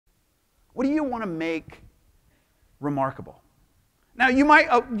What do you want to make remarkable? Now, you might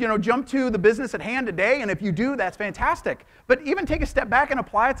jump to the business at hand today, and if you do, that's fantastic. But even take a step back and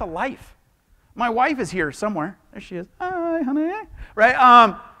apply it to life. My wife is here somewhere. There she is. Hi, honey.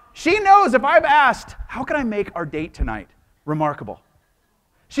 Right? She knows if I've asked, how can I make our date tonight remarkable?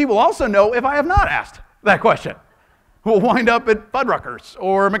 She will also know if I have not asked that question. We'll wind up at Fuddruckers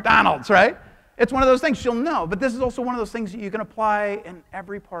or McDonald's, right? It's one of those things she'll know. But this is also one of those things that you can apply in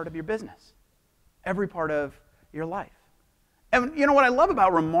every part of your business, every part of your life. And you know what I love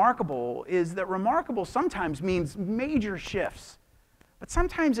about remarkable is that remarkable sometimes means major shifts, but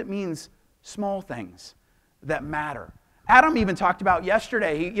sometimes it means small things that matter. Adam even talked about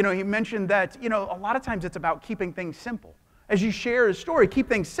yesterday, he mentioned that, a lot of times it's about keeping things simple. As you share his story, keep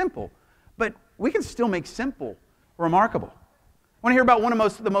things simple, but we can still make simple remarkable. Want to hear about one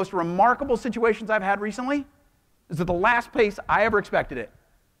of the most remarkable situations I've had recently? Is at the last place I ever expected it.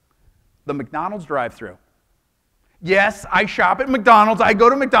 The McDonald's drive-thru. Yes, I shop at McDonald's. I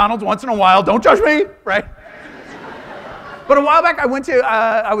go to McDonald's once in a while. Don't judge me, right? But a while back, I went to,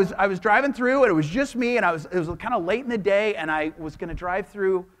 I was driving through, and it was just me, and it was kind of late in the day, and I was going to drive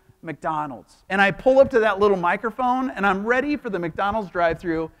through McDonald's. And I pull up to that little microphone, and I'm ready for the McDonald's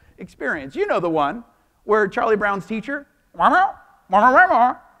drive-thru experience. You know the one where Charlie Brown's teacher,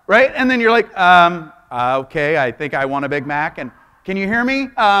 right? And then you're like, okay, I think I want a Big Mac, and can you hear me?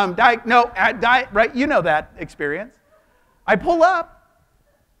 Diet, right? You know that experience. I pull up,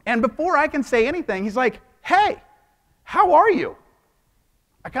 and before I can say anything, he's like, hey, how are you?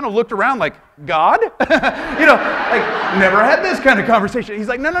 I kind of looked around like, God? Never had this kind of conversation. He's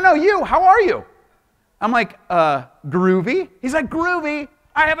like, no, you, how are you? I'm like, groovy? He's like, groovy?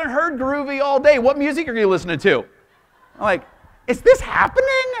 I haven't heard groovy all day. What music are you listening to? I'm like, is this happening?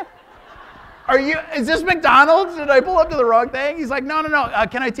 Is this McDonald's? Did I pull up to the wrong thing? He's like, no.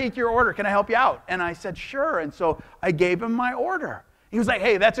 Can I take your order? Can I help you out? And I said, sure. And so I gave him my order. He was like,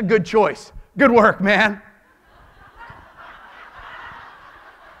 hey, that's a good choice. Good work, man.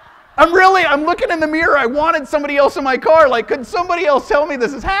 I'm looking in the mirror. I wanted somebody else in my car. Like, could somebody else tell me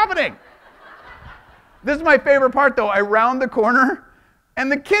this is happening? This is my favorite part, though. I round the corner,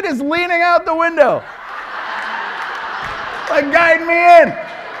 and the kid is leaning out the window. Like, guide me in.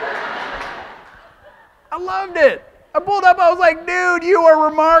 I loved it. I pulled up. I was like, dude, you are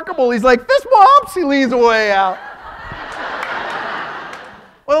remarkable. He's like, fist bumps. He leads the way out.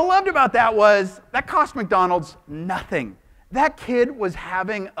 What I loved about that was that cost McDonald's nothing. That kid was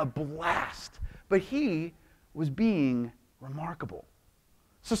having a blast, but he was being remarkable.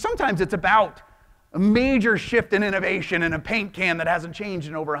 So sometimes it's about a major shift in innovation in a paint can that hasn't changed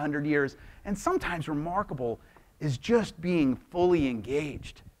in over 100 years. And sometimes remarkable is just being fully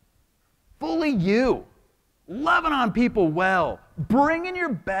engaged. Fully you. Loving on people well. Bringing your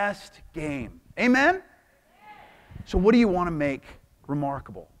best game. Amen? So what do you want to make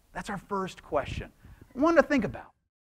remarkable? That's our first question. One to think about.